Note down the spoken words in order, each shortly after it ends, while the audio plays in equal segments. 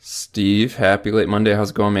Steve, happy late Monday.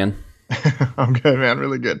 How's it going, man? I'm good, man.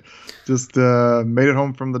 Really good. Just made it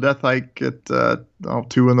home from the death hike at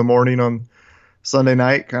 2 in the morning on Sunday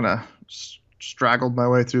night. Kind of straggled my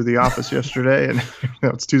way through the office yesterday, and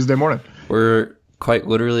it's Tuesday morning. We're quite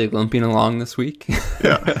literally limping along this week.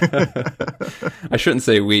 Yeah. I shouldn't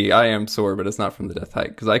say we. I am sore, but it's not from the death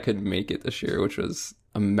hike because I could make it this year, which was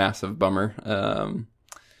a massive bummer.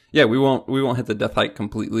 Yeah, we won't hit the death hike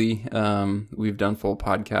completely. We've done full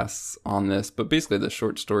podcasts on this, but basically the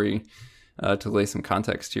short story to lay some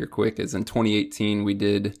context here quick is in 2018 we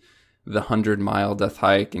did the 100-mile death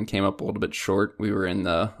hike and came up a little bit short. We were in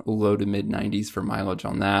the low to mid 90s for mileage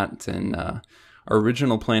on that, and our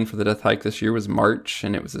original plan for the death hike this year was March,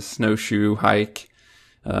 and it was a snowshoe hike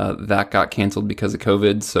that got canceled because of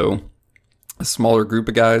COVID. So a smaller group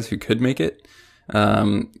of guys who could make it.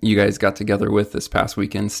 You guys got together with this past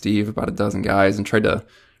weekend, Steve, about a dozen guys, and tried to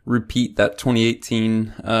repeat that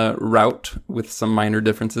 2018 route with some minor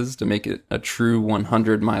differences to make it a true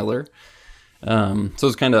 100 miler. So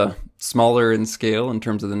it's kind of smaller in scale in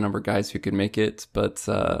terms of the number of guys who could make it, but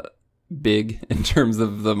big in terms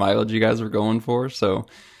of the mileage you guys were going for. So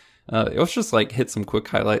let's just like hit some quick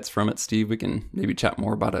highlights from it, Steve. We can maybe chat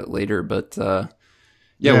more about it later, but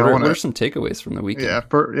yeah, what are some takeaways from the weekend?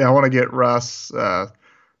 I want to get Russ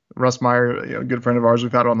Meyer, a good friend of ours.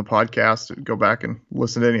 We've had on the podcast. Go back and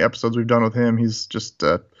listen to any episodes we've done with him. He's just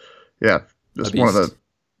one of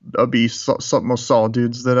the beast, most solid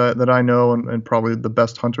dudes that I know, and probably the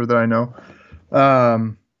best hunter that I know.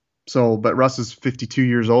 But Russ is 52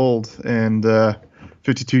 years old and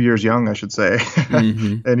 52 years young, I should say.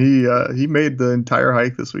 Mm-hmm. And he made the entire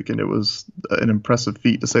hike this weekend. It was an impressive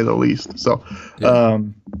feat, to say the least. So, yeah. I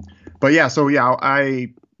like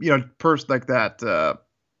that.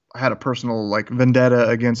 I had a personal like vendetta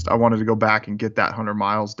against. I wanted to go back and get that 100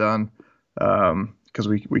 miles done because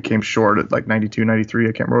we came short at like 92, 93.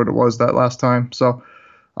 I can't remember what it was that last time. So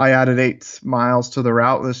I added 8 miles to the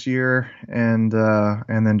route this year, and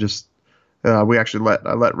then just we actually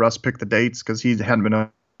I let Russ pick the dates because he hadn't been able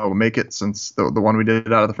to make it since the one we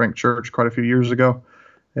did out of the Frank Church quite a few years ago,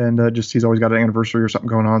 and he's always got an anniversary or something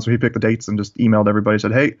going on, so he picked the dates and just emailed everybody,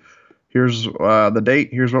 said, hey, here's the date,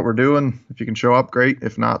 here's what we're doing. If you can show up, great.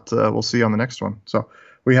 If not, we'll see you on the next one. So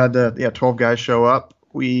we had 12 guys show up.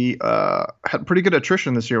 We had pretty good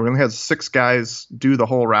attrition this year. We only had 6 guys do the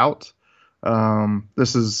whole route. I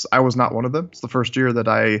was not one of them. It's the first year that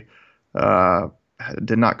I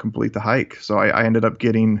did not complete the hike. So I ended up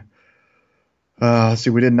getting,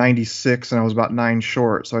 we did 96 and I was about 9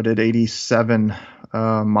 short. So I did 87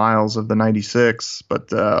 miles of the 96. But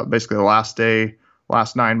basically the last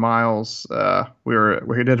 9 miles,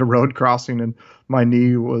 we did a road crossing, and my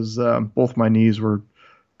knee was, both my knees were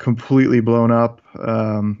completely blown up.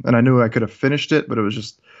 And I knew I could have finished it, but it was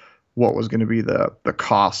just what was going to be the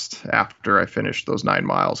cost after I finished those 9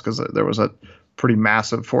 miles, because there was a pretty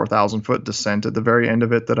massive 4,000 foot descent at the very end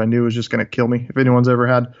of it that I knew was just going to kill me. If anyone's ever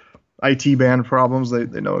had IT band problems, they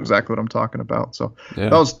know exactly what I'm talking about. So yeah.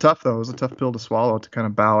 That was tough, though. It was a tough pill to swallow, to kind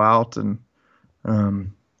of bow out and,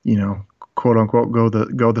 quote unquote,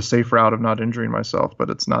 go the safe route of not injuring myself. But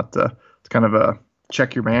it's not, it's kind of a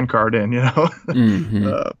check your man card in, Mm-hmm.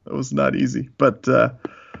 It was not easy. But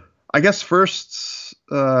I guess first,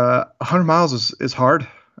 100 miles is hard.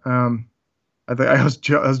 I think I was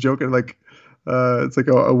joking, like, it's like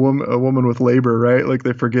a woman with labor, right? Like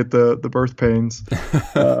they forget the birth pains.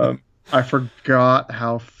 I forgot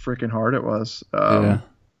how freaking hard it was.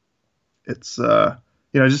 It's, I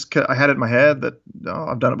had it in my head that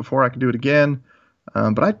I've done it before, I can do it again.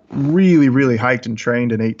 But I really, really hiked and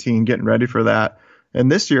trained in 18, getting ready for that.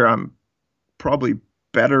 And this year I'm probably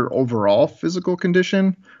better overall physical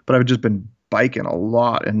condition, but I've just been biking a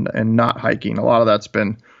lot and not hiking. A lot of that's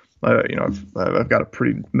been, I've got a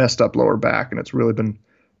pretty messed up lower back, and it's really been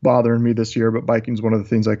bothering me this year. But biking's one of the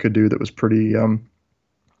things I could do that was pretty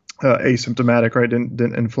asymptomatic, right?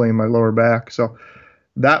 Didn't inflame my lower back. So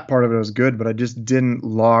that part of it was good, but I just didn't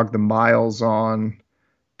log the miles on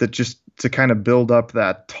that, just to kind of build up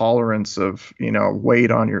that tolerance of,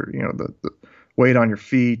 weight on your, the weight on your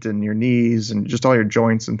feet and your knees and just all your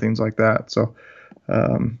joints and things like that. So,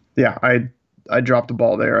 I dropped the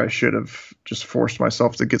ball there. I should have just forced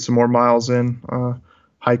myself to get some more miles in,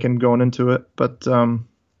 hiking going into it. But,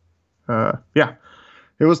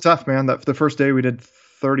 it was tough, man. The first day we did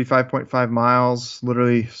 35.5 miles,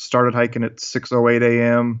 literally started hiking at 6:08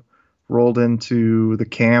 a.m., rolled into the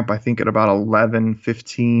camp, I think at about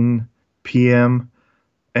 11:15 p.m.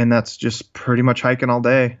 And that's just pretty much hiking all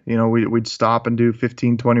day. We'd stop and do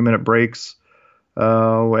 15, 20 minute breaks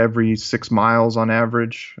every 6 miles on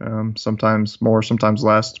average. Sometimes more, sometimes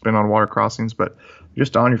less, depending on water crossings. But you're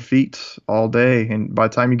just on your feet all day, and by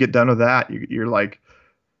the time you get done with that, you're like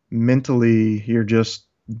mentally you're just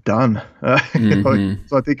done. Mm-hmm.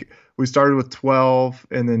 So I think we started with 12,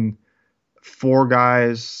 and then four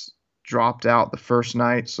guys dropped out the first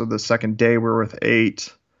night. So the second day we were with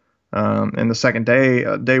eight. And the second day,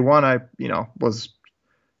 day one, I was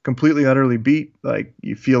completely utterly beat. Like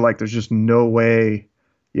you feel like there's just no way,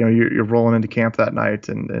 you're rolling into camp that night,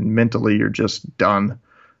 and mentally you're just done.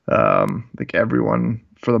 Like everyone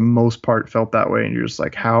for the most part felt that way, and you're just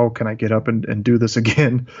like, how can I get up and do this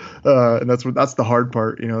again? And that's the hard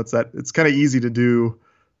part. It's kind of easy to do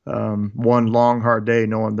one long hard day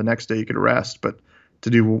knowing the next day you could rest, but to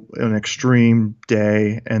do an extreme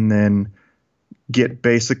day and then get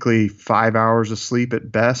basically 5 hours of sleep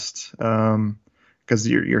at best, because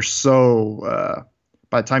you're so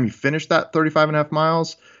by the time you finish that 35 and a half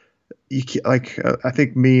miles, I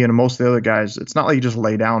think me and most of the other guys, it's not like you just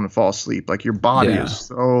lay down and fall asleep. Like your body Yeah. is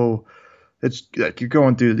so, it's like you're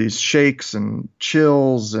going through these shakes and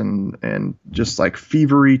chills and just like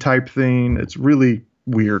fevery type thing. It's really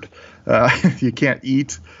weird. You can't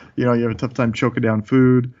eat, you have a tough time choking down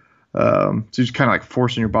food. So you're just kind of like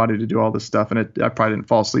forcing your body to do all this stuff. And I probably didn't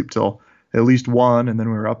fall asleep till at least 1. And then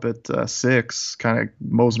we were up at 6, kind of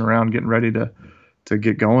moseying around, getting ready to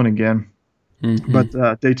get going again. Mm-hmm.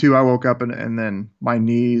 But day 2, I woke up and then my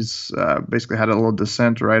knees basically had a little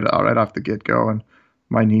descent right off the get go, and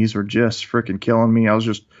my knees were just freaking killing me. I was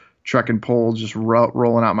just trekking poles, just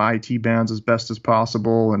rolling out my IT bands as best as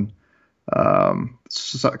possible, and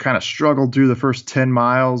kind of struggled through the first 10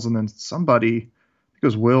 miles, and then somebody, I think it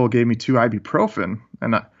was Will, gave me 2 ibuprofen,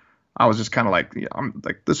 and I was just kind of like, I'm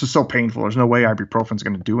like, this is so painful. There's no way ibuprofen's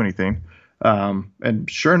going to do anything. And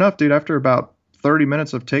sure enough, dude, after about 30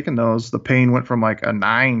 minutes of taking those, the pain went from like a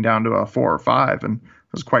 9 down to a 4 or 5, and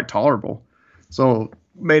it was quite tolerable. So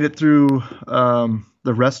made it through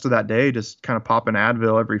the rest of that day, just kind of popping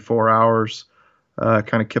Advil every 4 hours,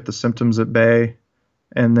 kind of kept the symptoms at bay.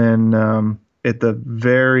 And then at the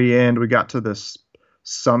very end, we got to this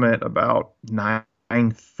summit about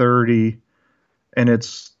 9:30, and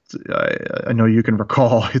I know you can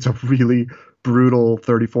recall, it's a really brutal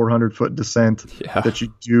 3,400 foot descent that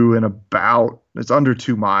you do in it's under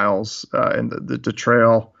 2 miles. And the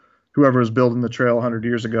trail, whoever was building the trail 100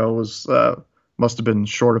 years ago must have been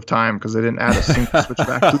short of time, because they didn't add a single switch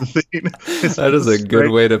back to the thing. That is a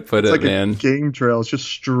good way to put it, man. It's like a game trail. It's just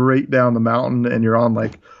straight down the mountain, and you're on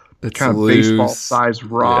like kind of baseball sized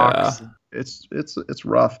rocks. Yeah. It's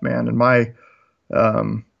rough, man. And my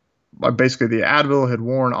basically the Advil had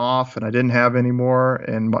worn off, and I didn't have any more.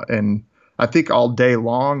 And I think all day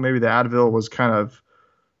long, maybe the Advil was kind of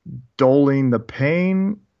dulling the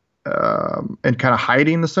pain and kind of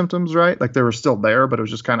hiding the symptoms, right? Like they were still there, but it was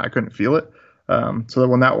just kind of, I couldn't feel it. So that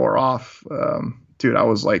when that wore off, dude, I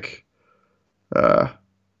was like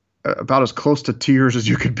about as close to tears as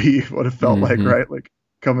you could be, what it felt like, right? Like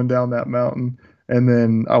coming down that mountain. And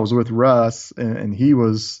then I was with Russ, and he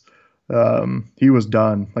was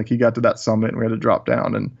done. Like he got to that summit, and we had to drop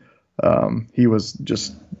down, and he was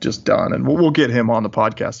just done. And we'll get him on the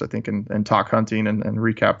podcast, I think, and talk hunting and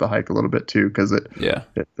recap the hike a little bit too, because at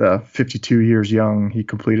 52 years young, he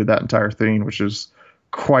completed that entire thing, which is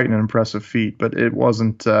quite an impressive feat. But it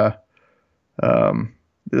wasn't.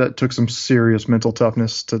 That took some serious mental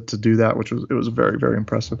toughness to do that, which was very, very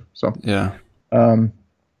impressive. So yeah.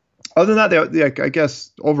 Other than that, I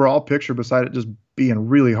guess overall picture, beside it just being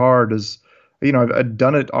really hard, is, I've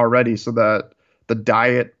done it already, so that the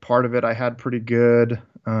diet part of it I had pretty good.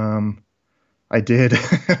 I did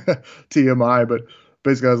TMI, but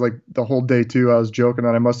basically I was like the whole day 2, I was joking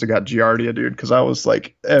that I must have got Giardia, dude, because I was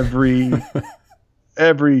like every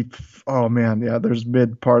oh man, yeah, there's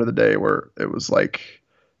mid part of the day where it was like,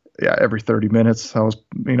 yeah, every 30 minutes I was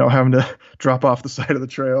having to drop off the side of the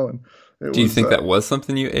trail. And do you think that was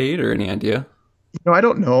something you ate, or any idea? I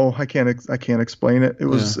don't know. I can't explain it. It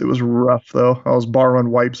was rough though. I was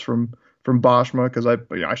borrowing wipes from Boschma, because I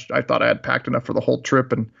thought I had packed enough for the whole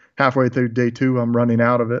trip, and halfway through day 2 I'm running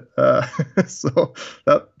out of it. So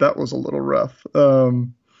that was a little rough.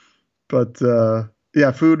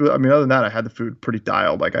 Yeah, food. I mean, other than that, I had the food pretty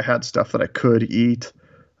dialed. Like I had stuff that I could eat.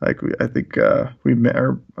 Like I think we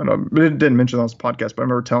didn't mention on this podcast, but I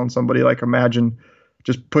remember telling somebody, like, imagine,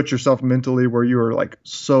 just put yourself mentally where you are like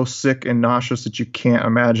so sick and nauseous that you can't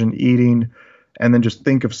imagine eating, and then just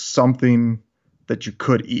think of something that you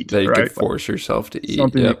could eat, that you right? could force yourself to eat.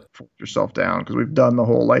 Something to force yourself down, because we've done the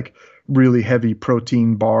whole like really heavy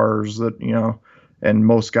protein bars that And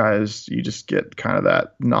most guys, you just get kind of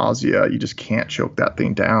that nausea. You just can't choke that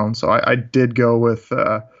thing down. So I did go with,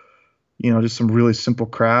 just some really simple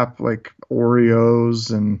crap like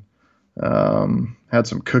Oreos and had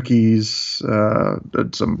some cookies,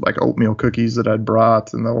 did some like oatmeal cookies that I'd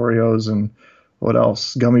brought and the Oreos and what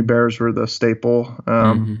else? Gummy bears were the staple.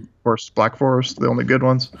 Mm-hmm. Of course, Black Forest, the only good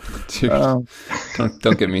ones. Dude,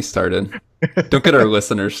 don't get me started. Don't get our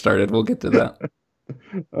listeners started. We'll get to that.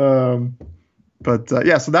 Um, but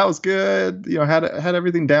so that was good. Had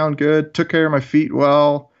everything down good. Took care of my feet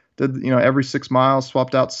well. Did every 6 miles,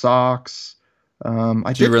 swapped out socks. I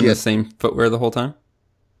Did you did run get the same footwear the whole time?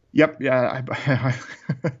 Yep, yeah.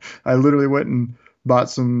 I literally went and bought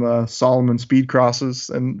some Solomon speed crosses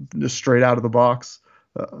and just straight out of the box,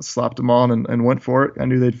 slapped them on and went for it. I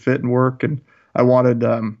knew they'd fit and work, and I wanted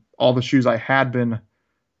all the shoes I had been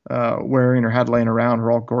wearing or had laying around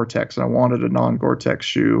were all Gore-Tex, and I wanted a non-Gore-Tex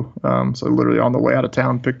shoe. So literally on the way out of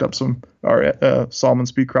town, picked up some Solomon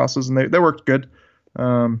speed crosses, and they worked good.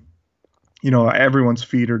 Everyone's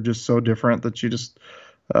feet are just so different that you just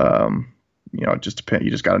it just depends.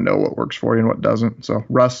 You just got to know what works for you and what doesn't. So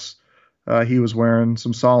Russ, he was wearing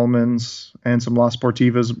some Solomons and some La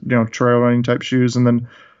Sportivas, trail running type shoes, and then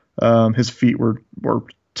his feet were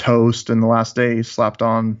toast. And the last day he slapped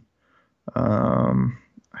on, I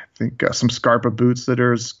think some Scarpa boots that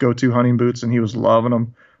are his go-to hunting boots, and he was loving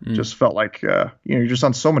them. Just felt like you're just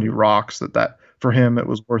on so many rocks that for him it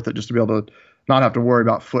was worth it just to be able to not have to worry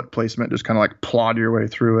about foot placement, just kind of like plod your way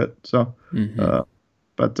through it. So,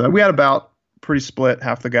 but we had about pretty split.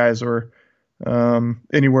 Half the guys were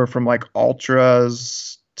anywhere from like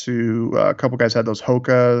ultras to a couple guys had those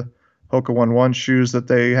Hoka 1-1 shoes that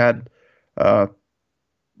they had. I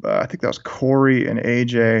think that was Corey and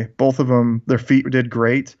AJ. Both of them, their feet did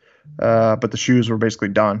great, but the shoes were basically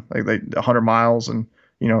done. Like 100 miles and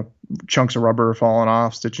chunks of rubber falling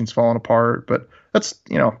off, stitching's falling apart. But that's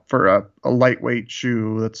for a lightweight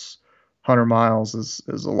shoe, that's 100 miles is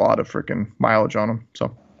a lot of freaking mileage on them.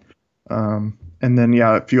 So. And then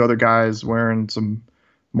a few other guys wearing some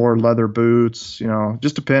more leather boots.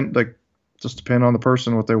 Just depend on the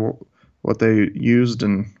person what they used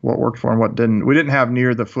and what worked for them, what didn't. We didn't have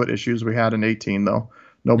near the foot issues we had in 18 though.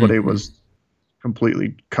 Nobody was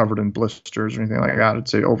completely covered in blisters or anything like that. I'd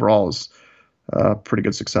say overall is pretty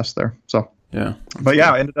good success there. So yeah, but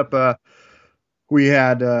I ended up I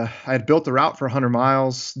had built the route for 100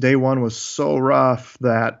 miles. Day one was so rough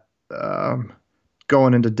that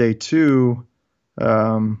going into day two,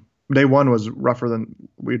 day one was rougher than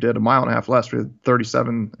we did, a mile and a half less. We had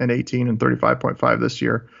 37 and 18 and 35.5 this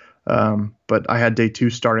year. But I had day two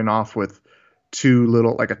starting off with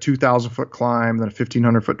like a 2,000 foot climb, then a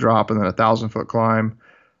 1,500 foot drop, and then a 1,000 foot climb.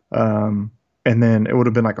 And then it would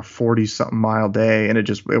have been like a 40 something mile day, and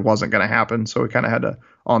it wasn't going to happen. So we kind of had to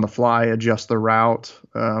on the fly adjust the route,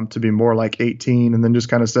 to be more like 18, and then just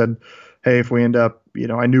kind of said, hey, if we end up,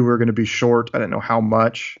 I knew we were going to be short. I didn't know how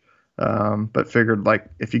much, but figured like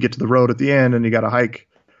if you get to the road at the end and you got to hike,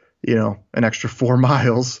 an extra 4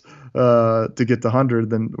 miles to get to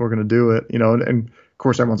 100, then we're going to do it. And of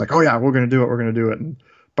course everyone's like, oh yeah, we're going to do it. We're going to do it. And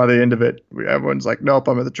by the end of it, everyone's like, nope,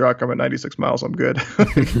 I'm at the truck. I'm at 96 miles. I'm good.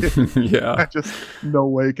 Yeah. Just no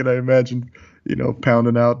way can I imagine,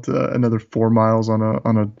 pounding out another 4 miles on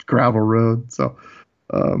a gravel road. So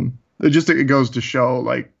it goes to show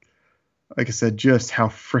like I said, just how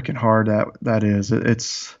freaking hard that is.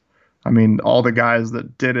 All the guys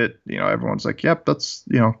that did it, everyone's like, yep, that's,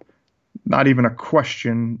 not even a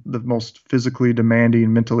question, the most physically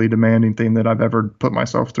demanding, mentally demanding thing that I've ever put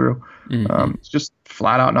myself through. It's just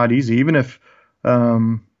flat out not easy. Even if,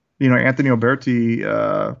 Anthony Alberti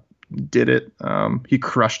did it, he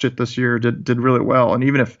crushed it this year, did really well. And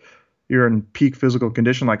even if you're in peak physical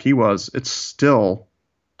condition like he was, it's still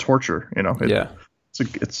torture, Yeah.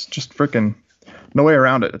 It's just freaking no way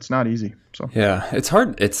around it. It's not easy. So yeah, it's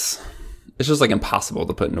hard. It's just like impossible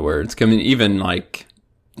to put into words. I mean, even like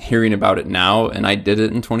hearing about it now, and I did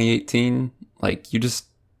it in 2018. Like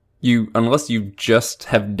unless you just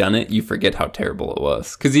have done it, you forget how terrible it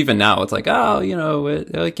was. Because even now, it's like,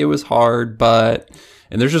 it was hard, but,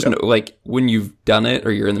 and there's just no, like, when you've done it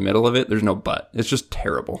or you're in the middle of it, there's no but. It's just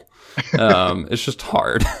terrible. It's just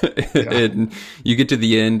hard. And you get to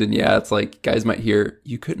the end, and it's like guys might hear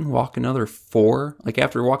you couldn't walk another 4, like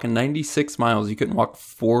after walking 96 miles, you couldn't walk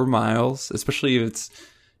 4 miles, especially if it's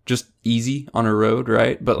just easy on a road,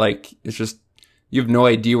 right? But like, it's just, you have no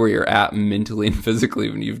idea where you're at mentally and physically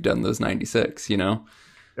when you've done those 96,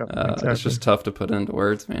 Exactly. It's just tough to put into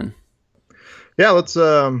words, man. Yeah, let's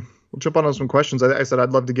we'll jump on some questions. I said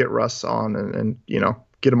I'd love to get Russ on and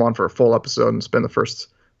get him on for a full episode and spend the first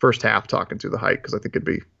first half talking through the hike, because I think it'd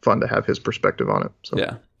be fun to have his perspective on it. So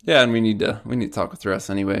yeah, and we need to talk with Russ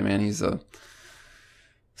anyway, man. He's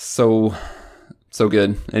so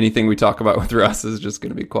good. Anything we talk about with Russ is just going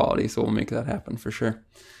to be quality, so we'll make that happen for sure.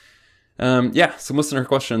 Some listener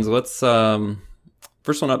questions. Let's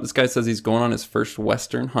first one up. This guy says he's going on his first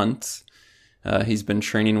Western hunt. He's been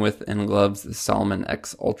training with and loves the Salomon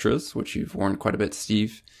X Ultras, which you've worn quite a bit,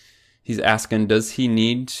 Steve. He's asking, does he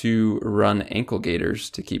need to run ankle gaiters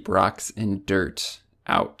to keep rocks and dirt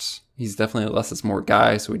out? He's definitely a less is more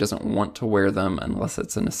guy, so he doesn't want to wear them unless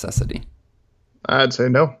it's a necessity. I'd say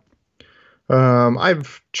no.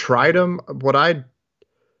 I've tried them.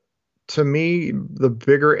 To me, the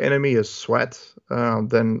bigger enemy is sweat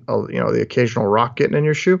than the occasional rock getting in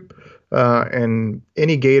your shoe. And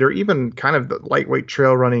any gaiter, even kind of the lightweight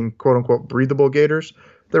trail running, quote unquote, breathable gaiters,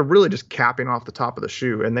 they're really just capping off the top of the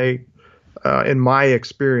shoe. And they, in my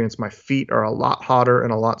experience, my feet are a lot hotter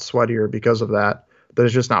and a lot sweatier because of that. That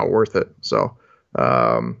it's just not worth it. So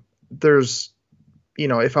there's,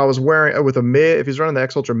 if I was wearing with a mid, if he's running the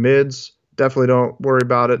X Ultra mids, definitely don't worry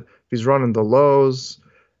about it. If he's running the lows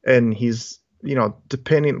and he's,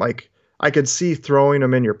 depending, like I could see throwing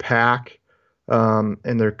them in your pack. And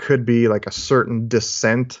there could be like a certain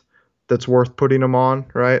descent that's worth putting them on,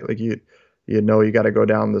 right? Like you got to go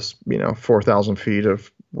down this, 4,000 feet of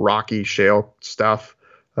rocky shale stuff.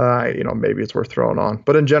 Maybe it's worth throwing on,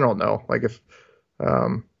 but in general, no. Like if,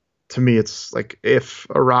 to me, it's like if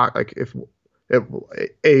a rock, like if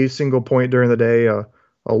a single point during the day, a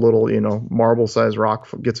little, marble sized rock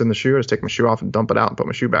gets in the shoe, I just take my shoe off and dump it out and put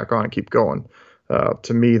my shoe back on and keep going.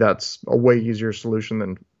 To me, that's a way easier solution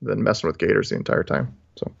than messing with gaiters the entire time.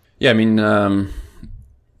 So yeah, I mean,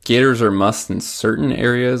 gaiters are must in certain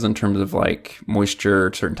areas in terms of like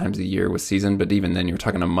moisture, certain times of the year with season. But even then, you're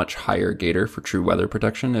talking a much higher gaiter for true weather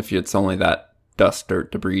protection. If it's only that dust,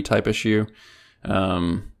 dirt, debris type issue,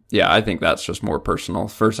 I think that's just more personal.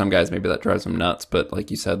 For some guys, maybe that drives them nuts. But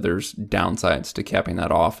like you said, there's downsides to capping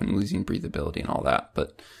that off and losing breathability and all that.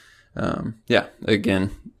 But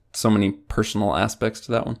again, so many personal aspects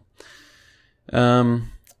to that one. It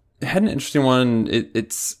had an interesting one.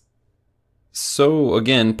 It's so,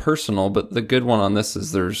 again, personal, but the good one on this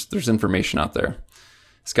is there's information out there.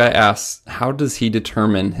 This guy asks, how does he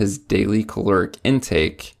determine his daily caloric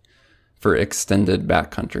intake for extended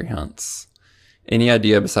backcountry hunts? Any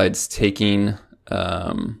idea besides taking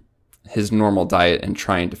his normal diet and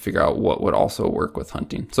trying to figure out what would also work with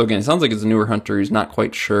hunting? So again, it sounds like he's a newer hunter. He's not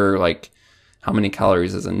quite sure, like, how many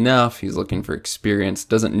calories is enough. He's looking for experience,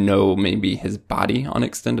 doesn't know maybe his body on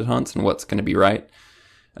extended hunts and what's going to be right.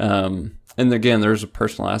 And again, there's a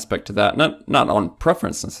personal aspect to that, not on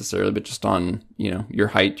preference necessarily, but just on, your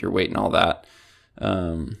height, your weight and all that.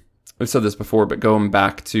 We've said this before, but going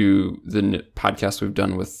back to the podcast we've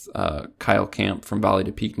done with Kyle Camp from Valley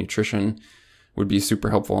to Peak Nutrition would be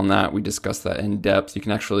super helpful in that. We discussed that in depth. You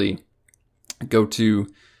can actually go to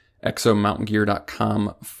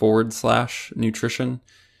exomountaingear.com/nutrition.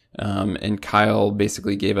 And Kyle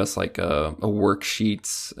basically gave us like a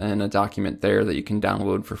worksheet and a document there that you can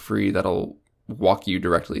download for free that'll walk you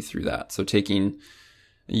directly through that. So taking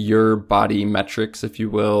your body metrics, if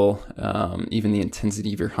you will, even the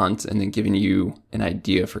intensity of your hunt, and then giving you an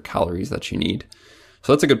idea for calories that you need.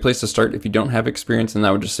 So that's a good place to start if you don't have experience. And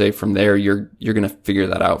I would just say from there, you're going to figure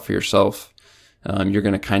that out for yourself. You're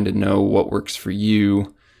going to kind of know what works for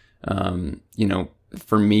you.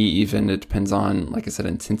 For me, even it depends on, like I said,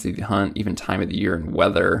 intensity of the hunt, even time of the year and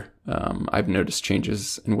weather. I've noticed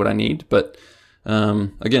changes in what I need, but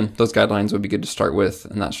again, those guidelines would be good to start with,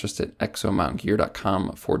 and that's just at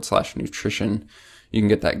exomountaingear.com/nutrition. You can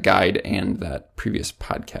get that guide and that previous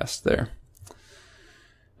podcast there.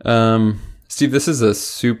 Steve, this is a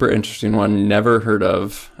super interesting one, never heard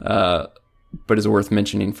of, but is worth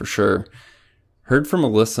mentioning for sure. Heard from a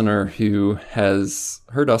listener who has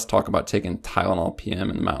heard us talk about taking Tylenol PM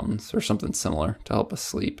in the mountains or something similar to help us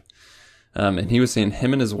sleep. And he was saying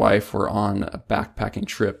him and his wife were on a backpacking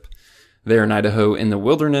trip there in Idaho in the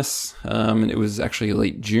wilderness. And it was actually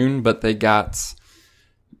late June, but they got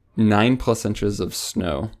 9+ inches of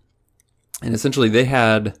snow. And essentially they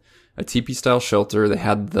had a teepee style shelter. They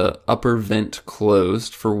had the upper vent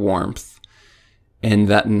closed for warmth. And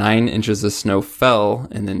that 9 inches of snow fell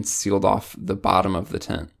and then sealed off the bottom of the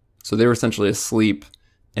tent. So they were essentially asleep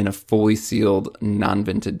in a fully sealed,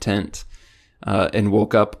 non-vented tent and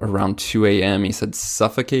woke up around 2 a.m. He said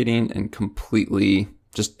suffocating and completely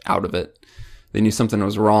just out of it. They knew something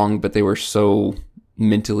was wrong, but they were so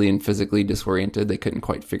mentally and physically disoriented, they couldn't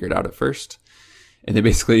quite figure it out at first. And they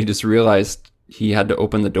basically just realized he had to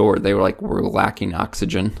open the door. They were like, we're lacking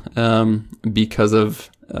oxygen because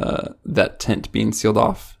of that tent being sealed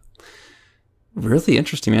off. Really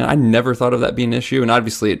interesting, man. I never thought of that being an issue. And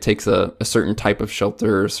obviously it takes a certain type of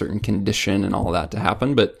shelter, a certain condition and all that to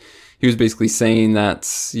happen. But he was basically saying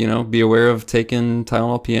that, be aware of taking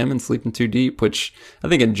Tylenol PM and sleeping too deep, which I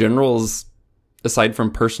think in general is, aside from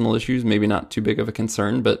personal issues, maybe not too big of a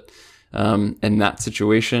concern. But in that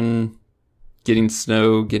situation, getting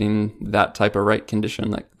snow, getting that type of right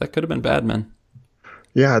condition, that could have been bad, man.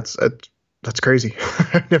 Yeah, that's crazy.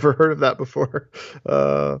 I've never heard of that before.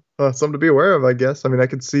 Something to be aware of, I guess. I mean, I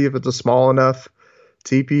could see if it's a small enough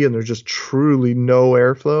teepee and there's just truly no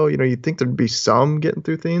airflow. You'd think there'd be some getting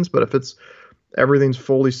through things, but if everything's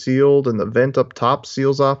fully sealed and the vent up top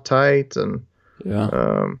seals off tight, and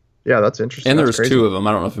that's interesting. And there was two of them.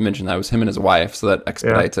 I don't know if I mentioned that. It was him and his wife, so that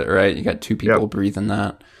expedites it, right? You got two people breathing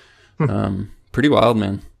that. Pretty wild,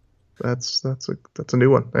 man. That's a new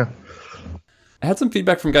one. Yeah. I had some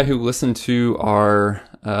feedback from a guy who listened to our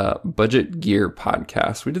Budget Gear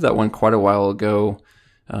podcast. We did that one quite a while ago.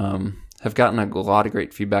 Have gotten a lot of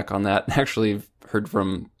great feedback on that. Actually, I've heard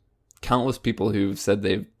from countless people who've said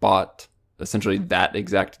they've bought essentially that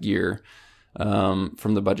exact gear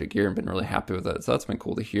from the Budget Gear and been really happy with it. So that's been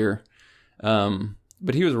cool to hear.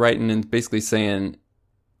 But he was writing and basically saying,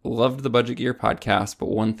 loved the Budget Gear podcast, but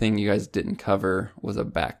one thing you guys didn't cover was a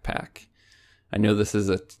backpack. I know this is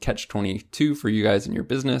a catch-22 for you guys in your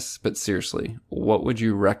business, but seriously, what would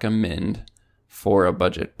you recommend for a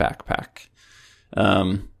budget backpack?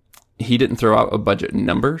 He didn't throw out a budget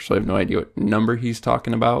number, so I have no idea what number he's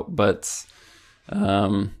talking about. But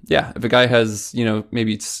if a guy has,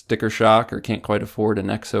 maybe sticker shock or can't quite afford an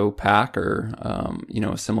EXO pack or,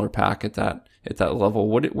 a similar pack at that level,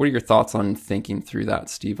 what are your thoughts on thinking through that,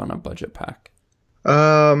 Steve, on a budget pack?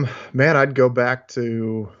 Man, I'd go back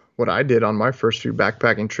to what I did on my first few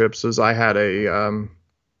backpacking trips. Is I had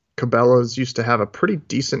Cabela's used to have a pretty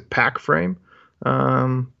decent pack frame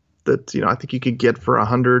that I think you could get for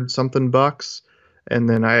 $100 something bucks, and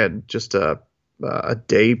then I had just a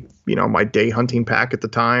day, my day hunting pack at the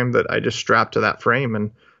time that I just strapped to that frame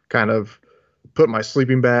and kind of put my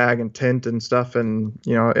sleeping bag and tent and stuff and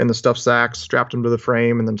in the stuff sacks, strapped them to the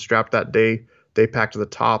frame, and then strapped that day pack to the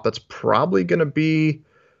top. That's probably going to be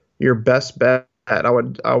your best bet. I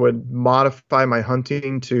would modify my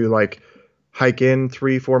hunting to like hike in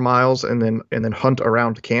 3-4 miles and then hunt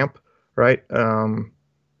around camp, right?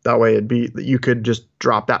 That way you could just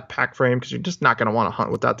drop that pack frame because you're just not going to want to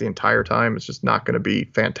hunt with that the entire time. It's just not going to be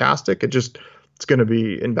fantastic. It's going to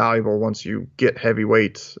be invaluable once you get heavy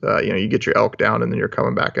weight. You get your elk down and then you're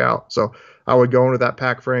coming back out. So I would go into that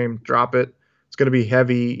pack frame, drop it. It's going to be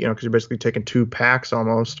heavy, because you're basically taking 2 packs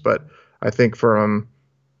almost. But I think from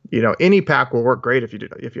any pack will work great if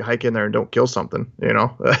you hike in there and don't kill something,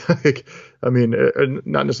 I mean,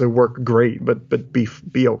 not necessarily work great, but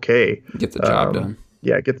be okay. Get the job done.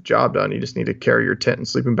 Yeah, get the job done. You just need to carry your tent and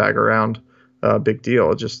sleeping bag around. Big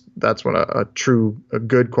deal. That's when a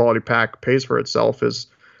good quality pack pays for itself is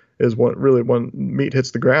when meat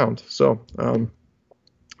hits the ground. So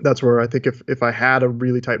that's where I think if I had a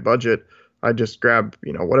really tight budget, I'd just grab,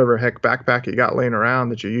 whatever heck backpack you got laying around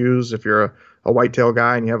that you use. If you're a whitetail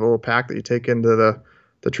guy and you have a little pack that you take into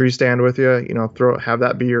the tree stand with you, have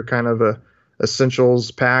that be your kind of a essentials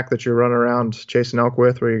pack that you run around chasing elk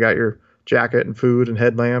with, where you got your jacket and food and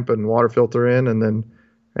headlamp and water filter in, and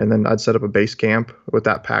then I'd set up a base camp with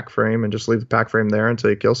that pack frame and just leave the pack frame there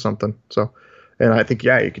until you kill something. So, and I think,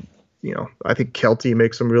 you could, I think Kelty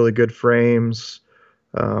makes some really good frames.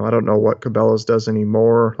 I don't know what Cabela's does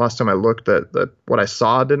anymore. Last time I looked, that what I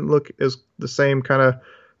saw didn't look as the same kind of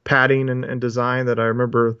padding and design that I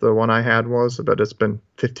remember the one I had was, but it's been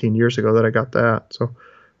 15 years ago that I got that. So,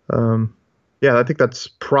 I think that's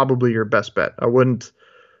probably your best bet.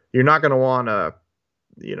 You're not going to want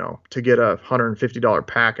to get a $150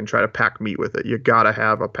 pack and try to pack meat with it. You got to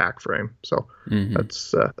have a pack frame. So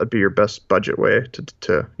that'd be your best budget way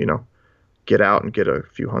to get out and get a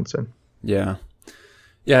few hunts in. Yeah.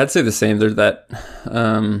 Yeah, I'd say the same. There's that,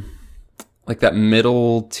 like that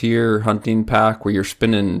middle tier hunting pack where you're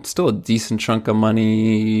spending still a decent chunk of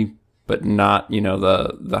money, but not,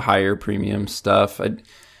 the higher premium stuff.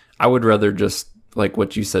 I would rather just, like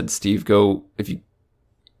what you said, Steve,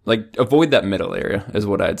 avoid that middle area is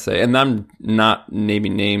what I'd say. And I'm not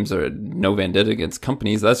naming names or no vendetta against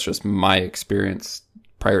companies. That's just my experience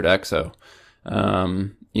prior to EXO.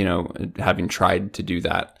 Having tried to do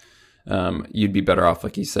that. You'd be better off,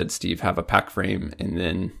 like you said, Steve, have a pack frame and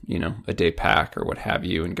then, a day pack or what have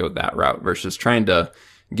you and go that route versus trying to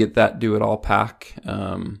get that do-it-all pack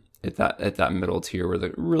at that middle tier where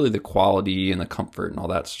the quality and the comfort and all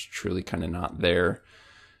that's truly kind of not there.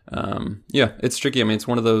 Yeah, it's tricky. I mean, it's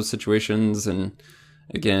one of those situations, and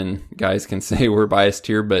again, guys can say we're biased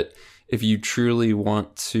here, but if you truly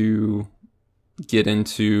want to get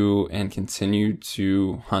into and continue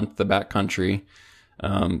to hunt the backcountry,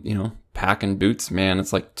 pack and boots, man,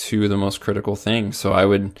 it's like two of the most critical things. So I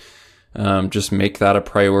would just make that a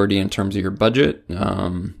priority in terms of your budget.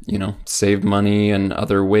 Save money in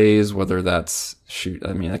other ways, whether that's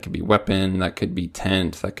that could be weapon, that could be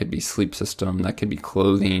tent, that could be sleep system, that could be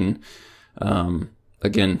clothing.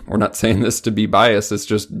 Again, we're not saying this to be biased. It's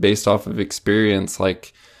just based off of experience.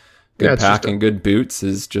 Like good pack and good boots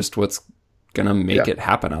is just what's gonna make it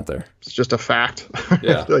happen out there. It's just a fact.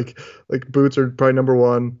 Yeah. like boots are probably number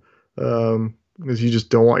one. Because you just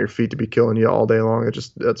don't want your feet to be killing you all day long.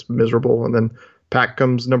 That's miserable. And then pack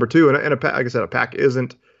comes number two. And a pack, like I said, a pack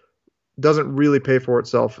doesn't really pay for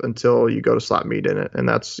itself until you go to slap meat in it. And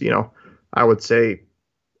that's, I would say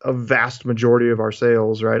a vast majority of our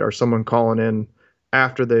sales, right, are someone calling in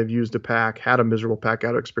after they've used a pack, had a miserable pack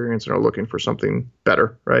out experience, and are looking for something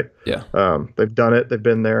better, right? Yeah. They've done it. They've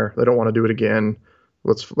been there. They don't want to do it again.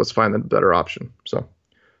 Let's find the better option. So,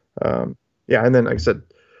 And then, like I said,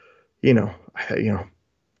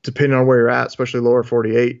 depending on where you're at, especially lower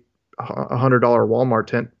 48, $100 Walmart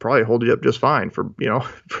tent probably hold you up just fine for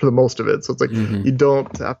the most of it. So it's like you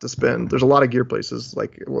don't have to spend. There's a lot of gear places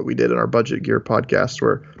like what we did in our budget gear podcast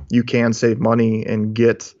where you can save money and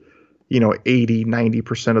get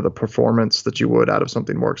 80-90% of the performance that you would out of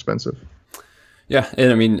something more expensive. Yeah,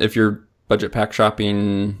 and I mean if you're budget pack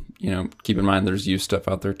shopping, keep in mind there's used stuff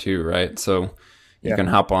out there too, right? So you can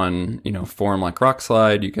hop on, forum like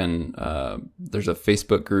Rockslide. You can, there's a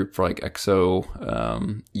Facebook group for like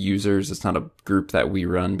EXO users. It's not a group that we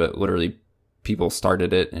run, but literally people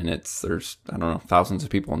started it, and there's thousands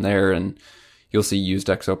of people in there, and you'll see used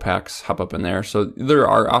EXO packs hop up in there. So there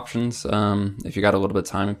are options. If you got a little bit of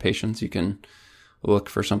time and patience, you can look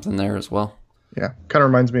for something there as well. Yeah, kind of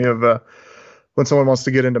reminds me of when someone wants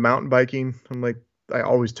to get into mountain biking. I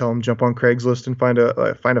always tell them jump on Craigslist and find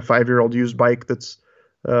a 5-year-old used bike that's,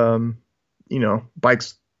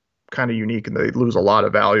 bike's kind of unique and they lose a lot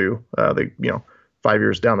of value. 5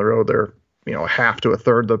 years down the road, they're, half to a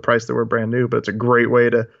third the price that were brand new, but it's a great way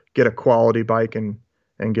to get a quality bike and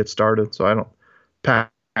get started. So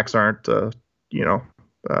packs aren't, going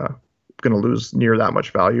to lose near that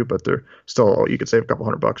much value, but they're still, you could save a couple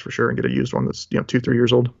 $100 for sure and get a used one that's, 2-3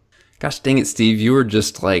 years old. Gosh dang it, Steve. You were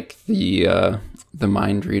just like the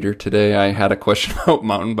mind reader today. I had a question about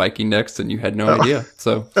mountain biking next and you had no idea.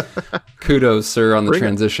 So kudos, sir, on the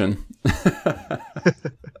transition.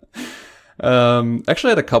 Actually, I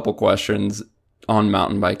had a couple questions on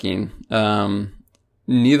mountain biking.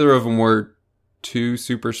 Neither of them were too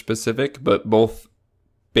super specific, but both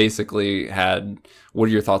basically had, what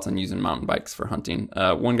are your thoughts on using mountain bikes for hunting?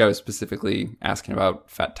 One guy was specifically asking about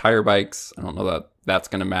fat tire bikes. I don't know that that's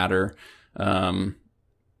going to matter.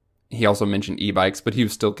 He also mentioned e-bikes, but he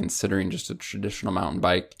was still considering just a traditional mountain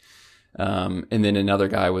bike. And then another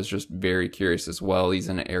guy was just very curious as well. He's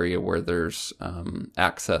in an area where there's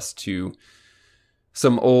access to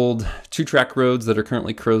some old 2-track roads that are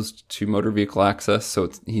currently closed to motor vehicle access. So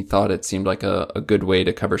he thought it seemed like a good way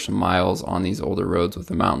to cover some miles on these older roads with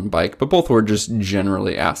a mountain bike. But both were just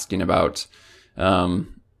generally asking about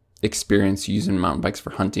experience using mountain bikes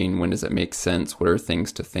for hunting. When does it make sense? What are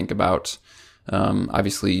things to think about?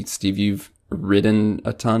 Obviously, Steve, you've ridden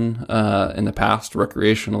a ton in the past,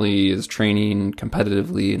 recreationally, as training,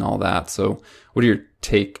 competitively, and all that. So what's your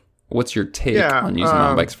take on using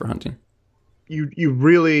mountain bikes for hunting? You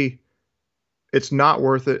really, it's not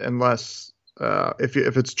worth it unless if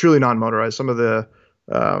it's truly non-motorized. Some of the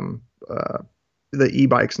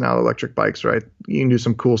e-bikes now, electric bikes, right? You can do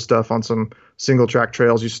some cool stuff on some single track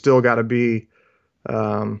trails. You still got to be.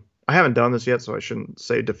 I haven't done this yet, so I shouldn't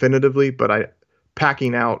say definitively, but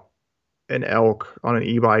packing out an elk on an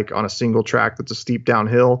e-bike on a single track that's a steep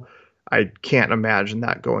downhill, I can't imagine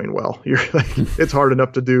that going well. It's hard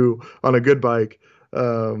enough to do on a good bike.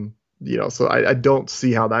 So I don't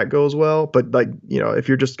see how that goes well, but if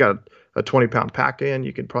you're just got a 20-pound pack in,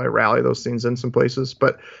 you could probably rally those things in some places.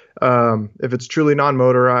 But if it's truly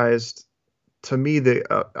non-motorized, to me,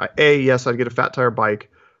 yes, I'd get a fat tire bike,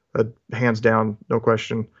 hands down, no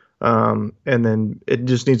question. And then it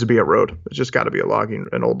just needs to be a road. It's just got to be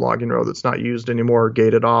an old logging road that's not used anymore,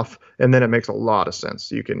 gated off. And then it makes a lot of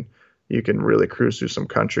sense. You can really cruise through some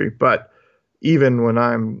country. But even when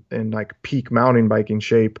I'm in peak mountain biking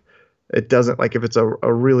shape, it doesn't, if it's a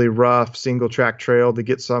really rough single track trail to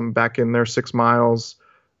get some back in there 6 miles,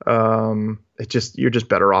 you're just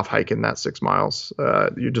better off hiking that 6 miles.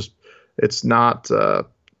 It's not,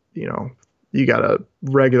 you got a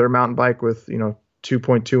regular mountain bike with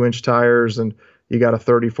 2.2-inch tires, and you got a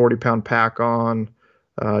 30-40 pound pack on.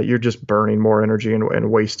 You're just burning more energy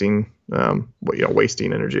and wasting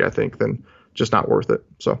wasting energy, I think, than just not worth it.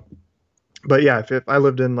 So, but yeah, if I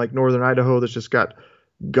lived in like northern Idaho that's just got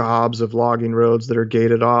gobs of logging roads that are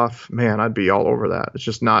gated off, man, I'd be all over that. It's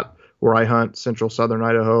just not where I hunt, central southern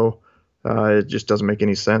Idaho. It just doesn't make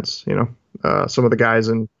any sense. Some of the guys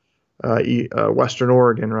in Western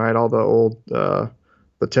Oregon, right? All the old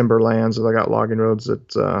the timberlands that I got logging roads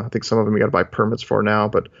that I think some of them you got to buy permits for now.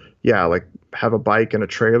 But yeah, like have a bike and a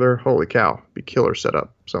trailer. Holy cow, be killer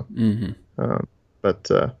setup. So,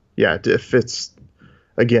 yeah, if it's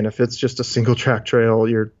just a single track trail,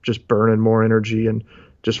 you're just burning more energy and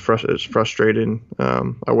just it's frustrating. I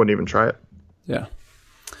wouldn't even try it. Yeah.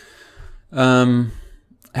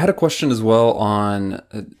 I had a question as well on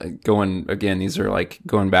going again. These are like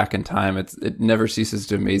going back in time. It never ceases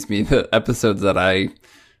to amaze me the episodes that I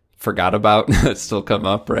forgot about that still come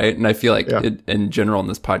up, right? And I feel like in general in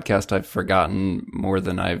this podcast, I've forgotten more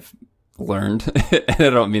than I've learned. And I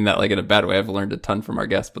don't mean that like in a bad way. I've learned a ton from our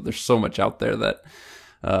guests, but there's so much out there that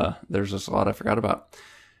there's just a lot I forgot about.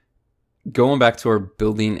 Going back to our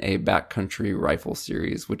Building a Backcountry Rifle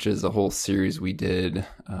series, which is a whole series we did,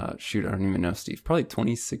 I don't even know, Steve, probably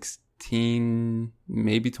 2016,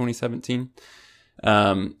 maybe 2017.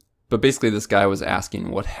 But basically this guy was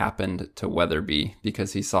asking what happened to Weatherby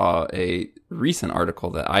because he saw a recent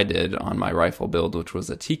article that I did on my rifle build, which was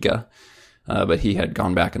a Tikka. But he had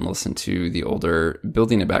gone back and listened to the older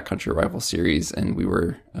Building a Backcountry Rifle series, and we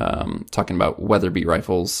were talking about Weatherby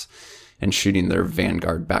rifles and shooting their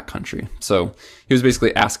Vanguard backcountry. So he was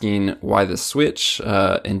basically asking why the switch,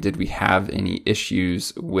 and did we have any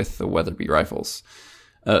issues with the Weatherby rifles?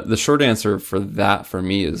 The short answer for that for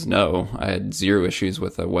me is no. I had zero issues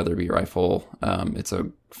with a Weatherby rifle. It's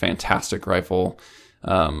a fantastic rifle.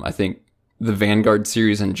 I think the Vanguard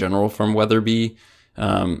series in general from Weatherby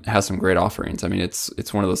has some great offerings. I mean,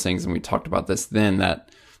 it's one of those things, and we talked about this then, that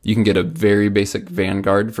you can get a very basic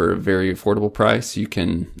Vanguard for a very affordable price. You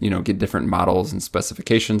can, get different models and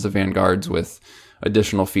specifications of Vanguards with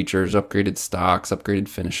additional features, upgraded stocks, upgraded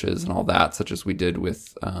finishes, and all that, such as we did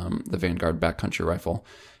with the Vanguard backcountry rifle.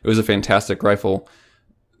 It was a fantastic rifle.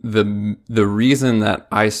 The reason that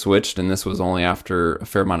I switched, and this was only after a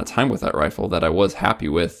fair amount of time with that rifle that I was happy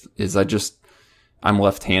with, is I'm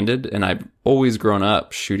left-handed, and I've always grown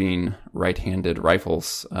up shooting right-handed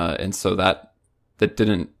rifles, and so that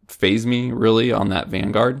didn't faze me really on that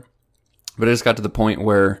Vanguard. But I just got to the point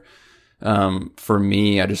where, for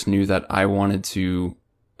me, I just knew that I wanted to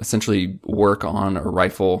essentially work on a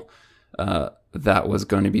rifle that was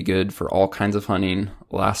going to be good for all kinds of hunting,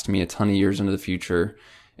 last me a ton of years into the future.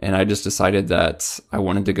 And I just decided that I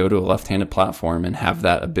wanted to go to a left-handed platform and have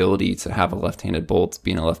that ability to have a left-handed bolt,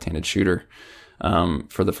 being a left-handed shooter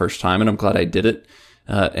for the first time. And I'm glad I did it.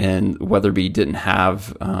 And Weatherby didn't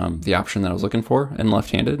have the option that I was looking for in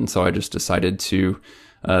left-handed. And so I just decided to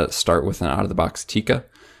start with an out-of-the-box Tikka.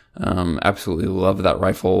 Absolutely love that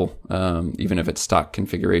rifle, even if it's stock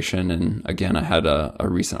configuration. And again, I had a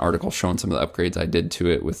recent article showing some of the upgrades I did to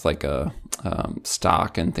it with like a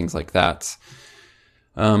stock and things like that.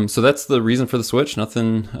 So that's the reason for the switch.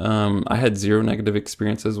 Nothing, I had zero negative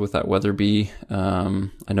experiences with that Weatherby. I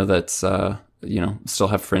know that's, still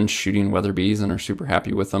have friends shooting Weatherbys and are super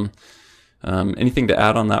happy with them. Anything to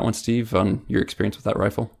add on that one, Steve, on your experience with that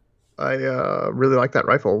rifle? I really like that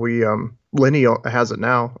rifle. Lenny has it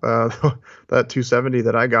now. That 270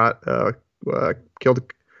 that I got, killed a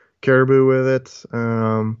caribou with it.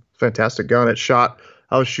 Fantastic gun.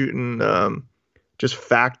 I was shooting just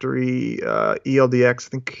factory ELDX, I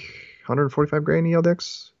think 145 grain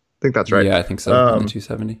ELDX. I think that's right. Yeah, I think so. On the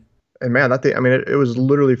 270. And man, that thing, it was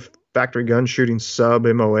literally factory gun shooting sub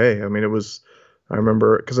MOA. I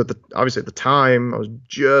remember, because obviously at the time I was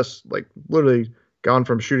just like literally gone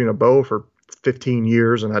from shooting a bow for 15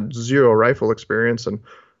 years and had zero rifle experience. And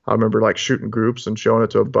I remember like shooting groups and showing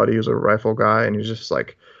it to a buddy who's a rifle guy. And he's just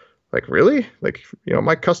like, really? Like,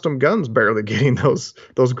 my custom gun's barely getting those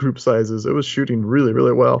group sizes. It was shooting really,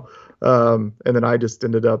 really well. And then I just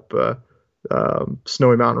ended up,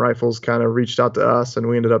 Snowy Mountain Rifles kind of reached out to us, and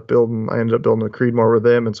I ended up building a Creedmoor with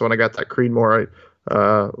them. And so when I got that Creedmoor,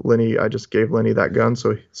 I just gave Lenny that gun.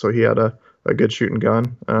 So he had a good shooting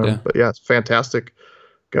gun. But yeah, it's a fantastic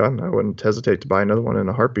gun. I wouldn't hesitate to buy another one in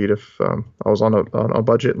a heartbeat if I was on a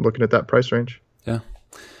budget and looking at that price range. Yeah.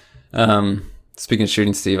 Speaking of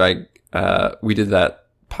shooting, Steve, we did that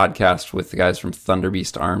podcast with the guys from Thunder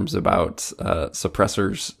Beast Arms about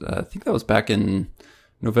suppressors. I think that was back in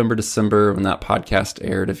November, December when that podcast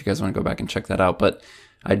aired, if you guys want to go back and check that out. But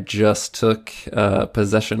I just took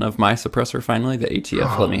possession of my suppressor finally. The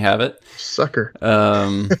ATF let me have it. Sucker.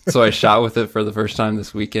 So I shot with it for the first time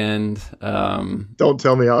this weekend. Don't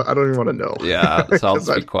tell me. I don't even want to know. Yeah, so I'll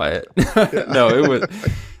just be quiet. No, it was,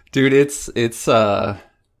 dude, it's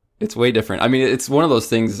way different. I mean, it's one of those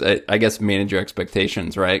things, I guess, manage your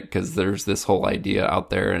expectations, right? Because there's this whole idea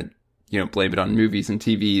out there, and, blame it on movies and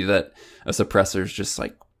TV, that a suppressor is just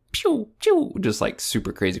like, pew, pew, just like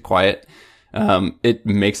super crazy quiet. It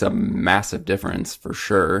makes a massive difference for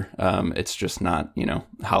sure. It's just not,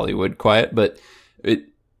 Hollywood quiet, but it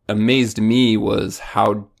amazed me was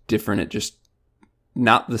how different it just,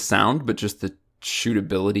 not the sound, but just the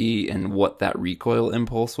shootability and what that recoil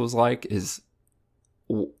impulse was like is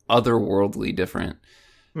otherworldly different.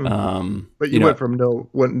 But you went from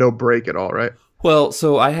no brake at all, right? Well,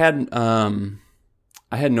 so I had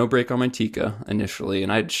no brake on my Tika initially,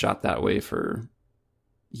 and I had shot that way for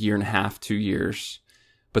year and a half, 2 years.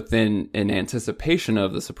 But then in anticipation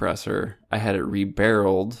of the suppressor, I had it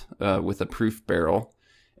rebarreled with a proof barrel.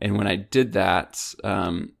 And when I did that,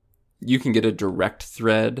 you can get a direct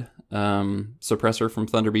thread suppressor from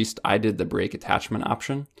Thunder Beast. I did the brake attachment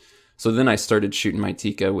option. So then I started shooting my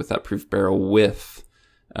Tika with that proof barrel with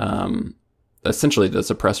essentially the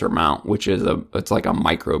suppressor mount, which is it's like a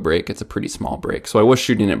micro brake. It's a pretty small brake. So I was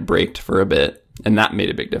shooting it braked for a bit, and that made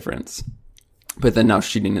a big difference. But then now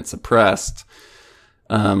shooting it suppressed,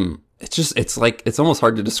 it's almost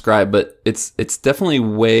hard to describe, but it's definitely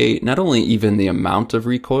way, not only even the amount of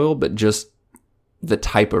recoil, but just the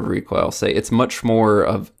type of recoil. Say it's much more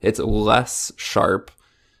of, it's less sharp,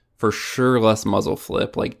 for sure, less muzzle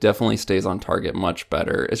flip, like definitely stays on target much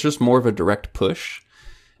better. It's just more of a direct push.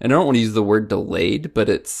 And I don't want to use the word delayed, but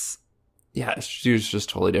it's just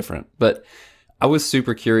totally different. But I was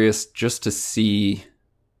super curious just to see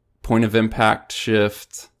point of impact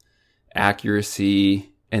shift,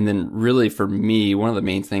 accuracy, and then really for me, one of the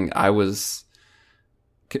main things I don't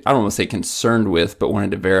want to say concerned with, but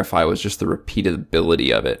wanted to verify was just the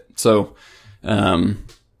repeatability of it. So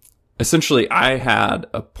essentially I had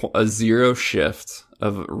a zero shift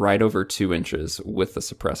of right over 2 inches with the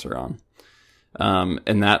suppressor on.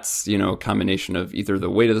 And that's, a combination of either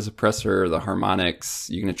the weight of the suppressor or the harmonics.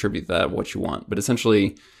 You can attribute that what you want, but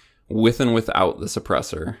essentially with and without the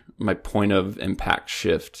suppressor, my point of impact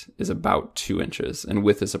shift is about 2 inches. And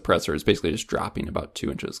with the suppressor, it's basically just dropping about 2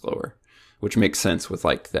 inches lower, which makes sense with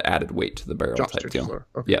like the added weight to the barrel type deal.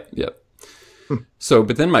 Okay. Yep. So,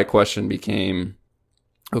 but then my question became,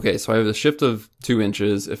 okay, so I have a shift of 2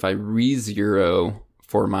 inches. If I re-zero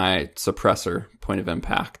for my suppressor point of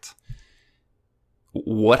impact,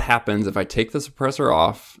 what happens if I take the suppressor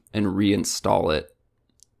off and reinstall it?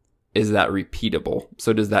 Is that repeatable?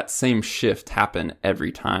 So does that same shift happen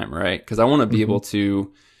every time, right? Because I want to be able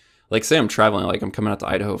to, like, say I'm traveling, like I'm coming out to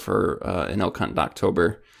Idaho for an elk hunt in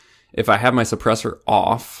October. If I have my suppressor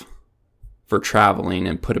off for traveling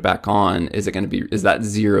and put it back on, is that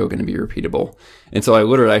zero going to be repeatable? And so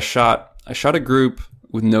I shot a group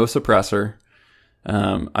with no suppressor.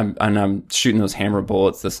 I'm shooting those hammer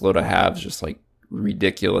bullets. This load I have is just like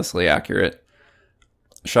ridiculously accurate.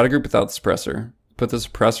 Shot a group without the suppressor. Put the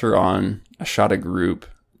suppressor on. I shot a group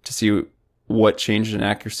to see what changed in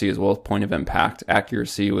accuracy as well as point of impact.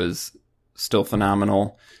 Accuracy was still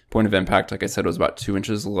phenomenal. Point of impact, like I said, was about 2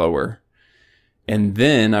 inches lower. And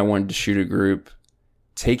then I wanted to shoot a group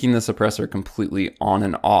taking the suppressor completely on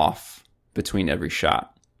and off between every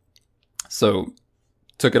shot. So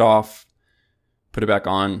took it off, put it back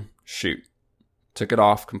on, shoot. Took it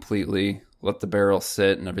off completely, let the barrel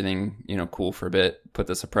sit and everything, cool for a bit. Put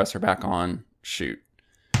the suppressor back on, shoot.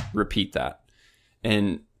 Repeat that.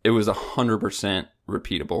 And it was 100%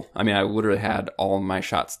 repeatable. I mean, I literally had all of my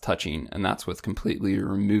shots touching, and that's with completely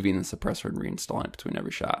removing the suppressor and reinstalling it between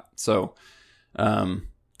every shot. So,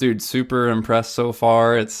 dude, super impressed so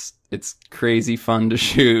far. It's crazy fun to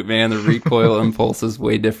shoot, man. The recoil impulse is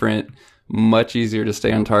way different, much easier to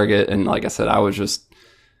stay on target. And like I said, I was just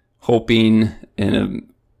hoping and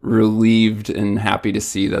relieved and happy to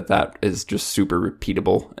see that is just super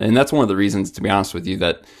repeatable. And that's one of the reasons, to be honest with you,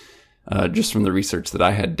 that just from the research that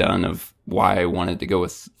I had done of why I wanted to go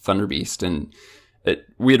with Thunder Beast. And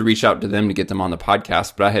we had reached out to them to get them on the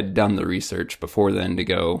podcast, but I had done the research before then to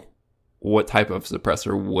go, what type of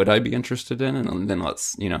suppressor would I be interested in? And then let's,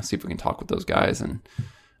 see if we can talk with those guys. And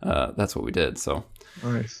that's what we did. So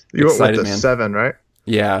nice. You went with the 7, right?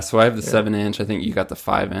 Yeah. So I have the 7-inch. I think you got the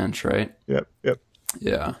 5-inch, right? Yep.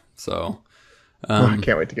 Yeah. So I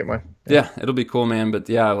can't wait to get mine. Yeah, it'll be cool, man. But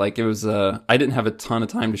yeah, like it was, I didn't have a ton of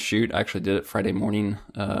time to shoot. I actually did it Friday morning,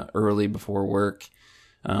 early before work.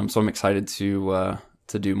 So I'm excited to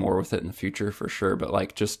do more with it in the future for sure. But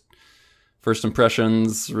like just first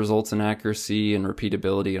impressions, results in accuracy and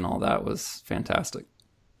repeatability and all that was fantastic.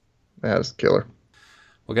 That is killer.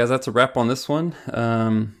 Well, guys, that's a wrap on this one. If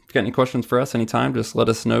you got any questions for us anytime, just let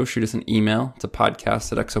us know. Shoot us an email to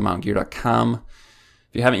podcast@exomountaingear.com.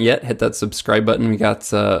 If you haven't yet, hit that subscribe button. We got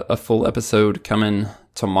a full episode coming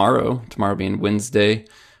tomorrow being Wednesday,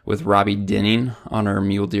 with Robbie Denning on our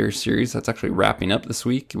Mule Deer series. That's actually wrapping up this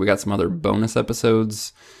week. We got some other bonus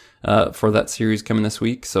episodes for that series coming this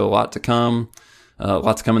week. So a lot to come.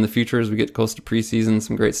 Lots to come in the future as we get close to preseason.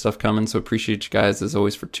 Some great stuff coming. So appreciate you guys as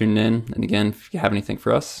always for tuning in. And again, if you have anything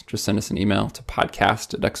for us, just send us an email to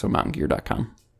podcast@exomountaingear.com.